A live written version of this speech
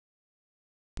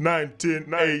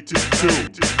1982.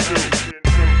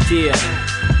 Yeah.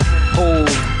 Hold.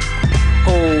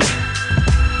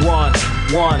 One.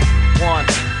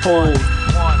 Hold.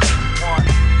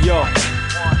 Yo.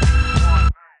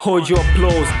 Hold your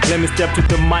applause, let me step to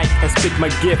the mic and spit my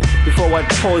gift. Before I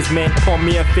pose, man, pour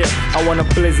me a fifth. I wanna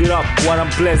blaze it up while I'm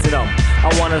blazing them. I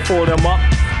wanna fold them up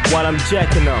while I'm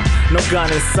jacking them. No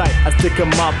gun in sight, I stick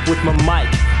them up with my mic.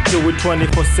 Do it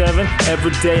 24/7,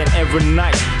 every day and every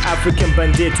night. African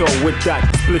bandito with that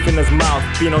spliff in his mouth.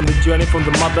 Been on the journey from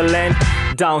the motherland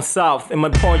down south in my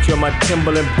poncho and my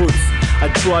Timberland boots. I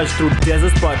trudge through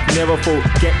deserts but never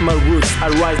forget my roots. I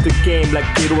rise the game like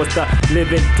it was the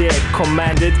living dead.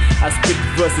 Commanded, I spit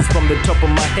verses from the top of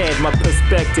my head. My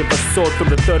perspective, I saw through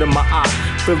the third of my eye.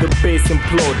 Feel the bass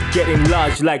implode, getting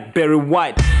large like Barry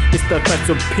White. It's the types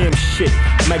of pimp shit,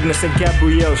 Magnus and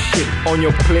Gabrielle shit on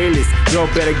your playlist. Y'all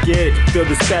better get it, feel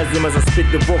the spasm as I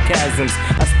spit the vocasms.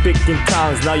 I speak in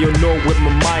tongues, now you know what my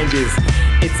mind is.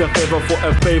 It's a favor for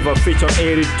a favor, feature on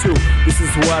 82. This is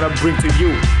what I bring to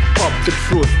you. Pop the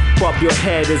truth, pop your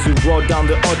head as you roll down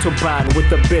the autobahn with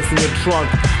the bass in your trunk.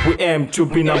 We aim to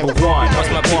be number one. What's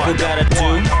my people gotta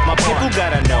do? My people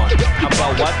gotta know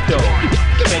about what though?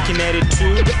 Back in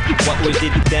 82, what we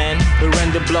did then, we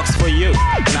ran the blocks for you.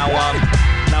 Now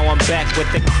I'm back with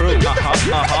the crew.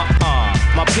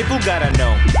 My people gotta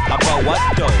know about what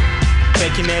though?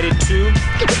 Back in 82,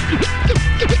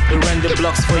 we ran the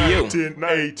blocks for you.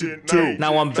 1982.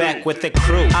 Now I'm back with the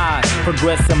crew. I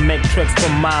progress and make tracks for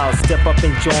miles. Step up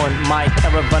and join my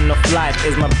caravan of life.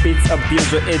 As my beats abuse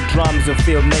your eardrums, you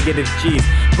feel negative G's.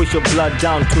 Push your blood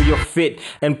down to your feet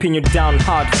and pin you down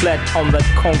hard, flat on that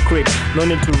concrete. No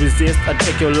need to resist, I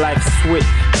take your life sweet.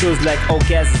 Feels like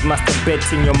orgasms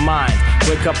masturbating your mind.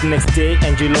 Wake up next day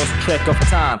and you lost track of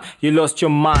time. You lost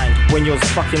your mind when you was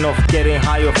fucking off getting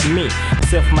high off me.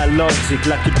 Surf my logic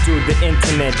like you do the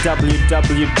internet.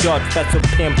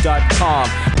 www.fatsopimp.com.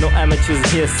 No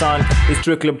amateurs here, son. It's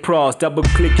strictly pros. Double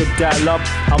click your dial up.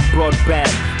 I'm broadband.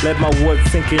 Let my words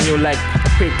sink in you like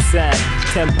quicksand.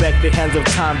 Turn back the hands of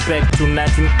time back to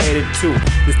 1982.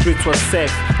 The streets were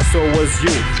safe, so was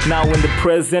you. Now in the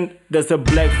present, there's a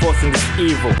black force in this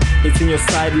evil. It's in your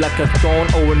side like a thorn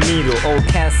or a needle or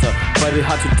cancer, but it's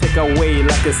hard to take away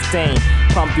like a stain.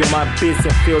 Pump your my beats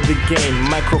and feel the game.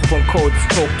 Microphone codes,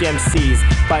 choke MCs.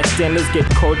 Bystanders get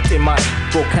caught in my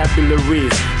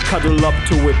vocabularies. Cuddle up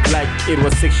to it like it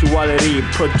was sexuality.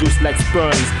 Produced like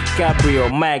sperms. Gabriel,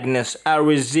 Magnus,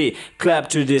 v1&rez. Clap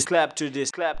to this, clap to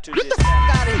this, clap to this. Get the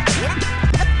fuck out of here.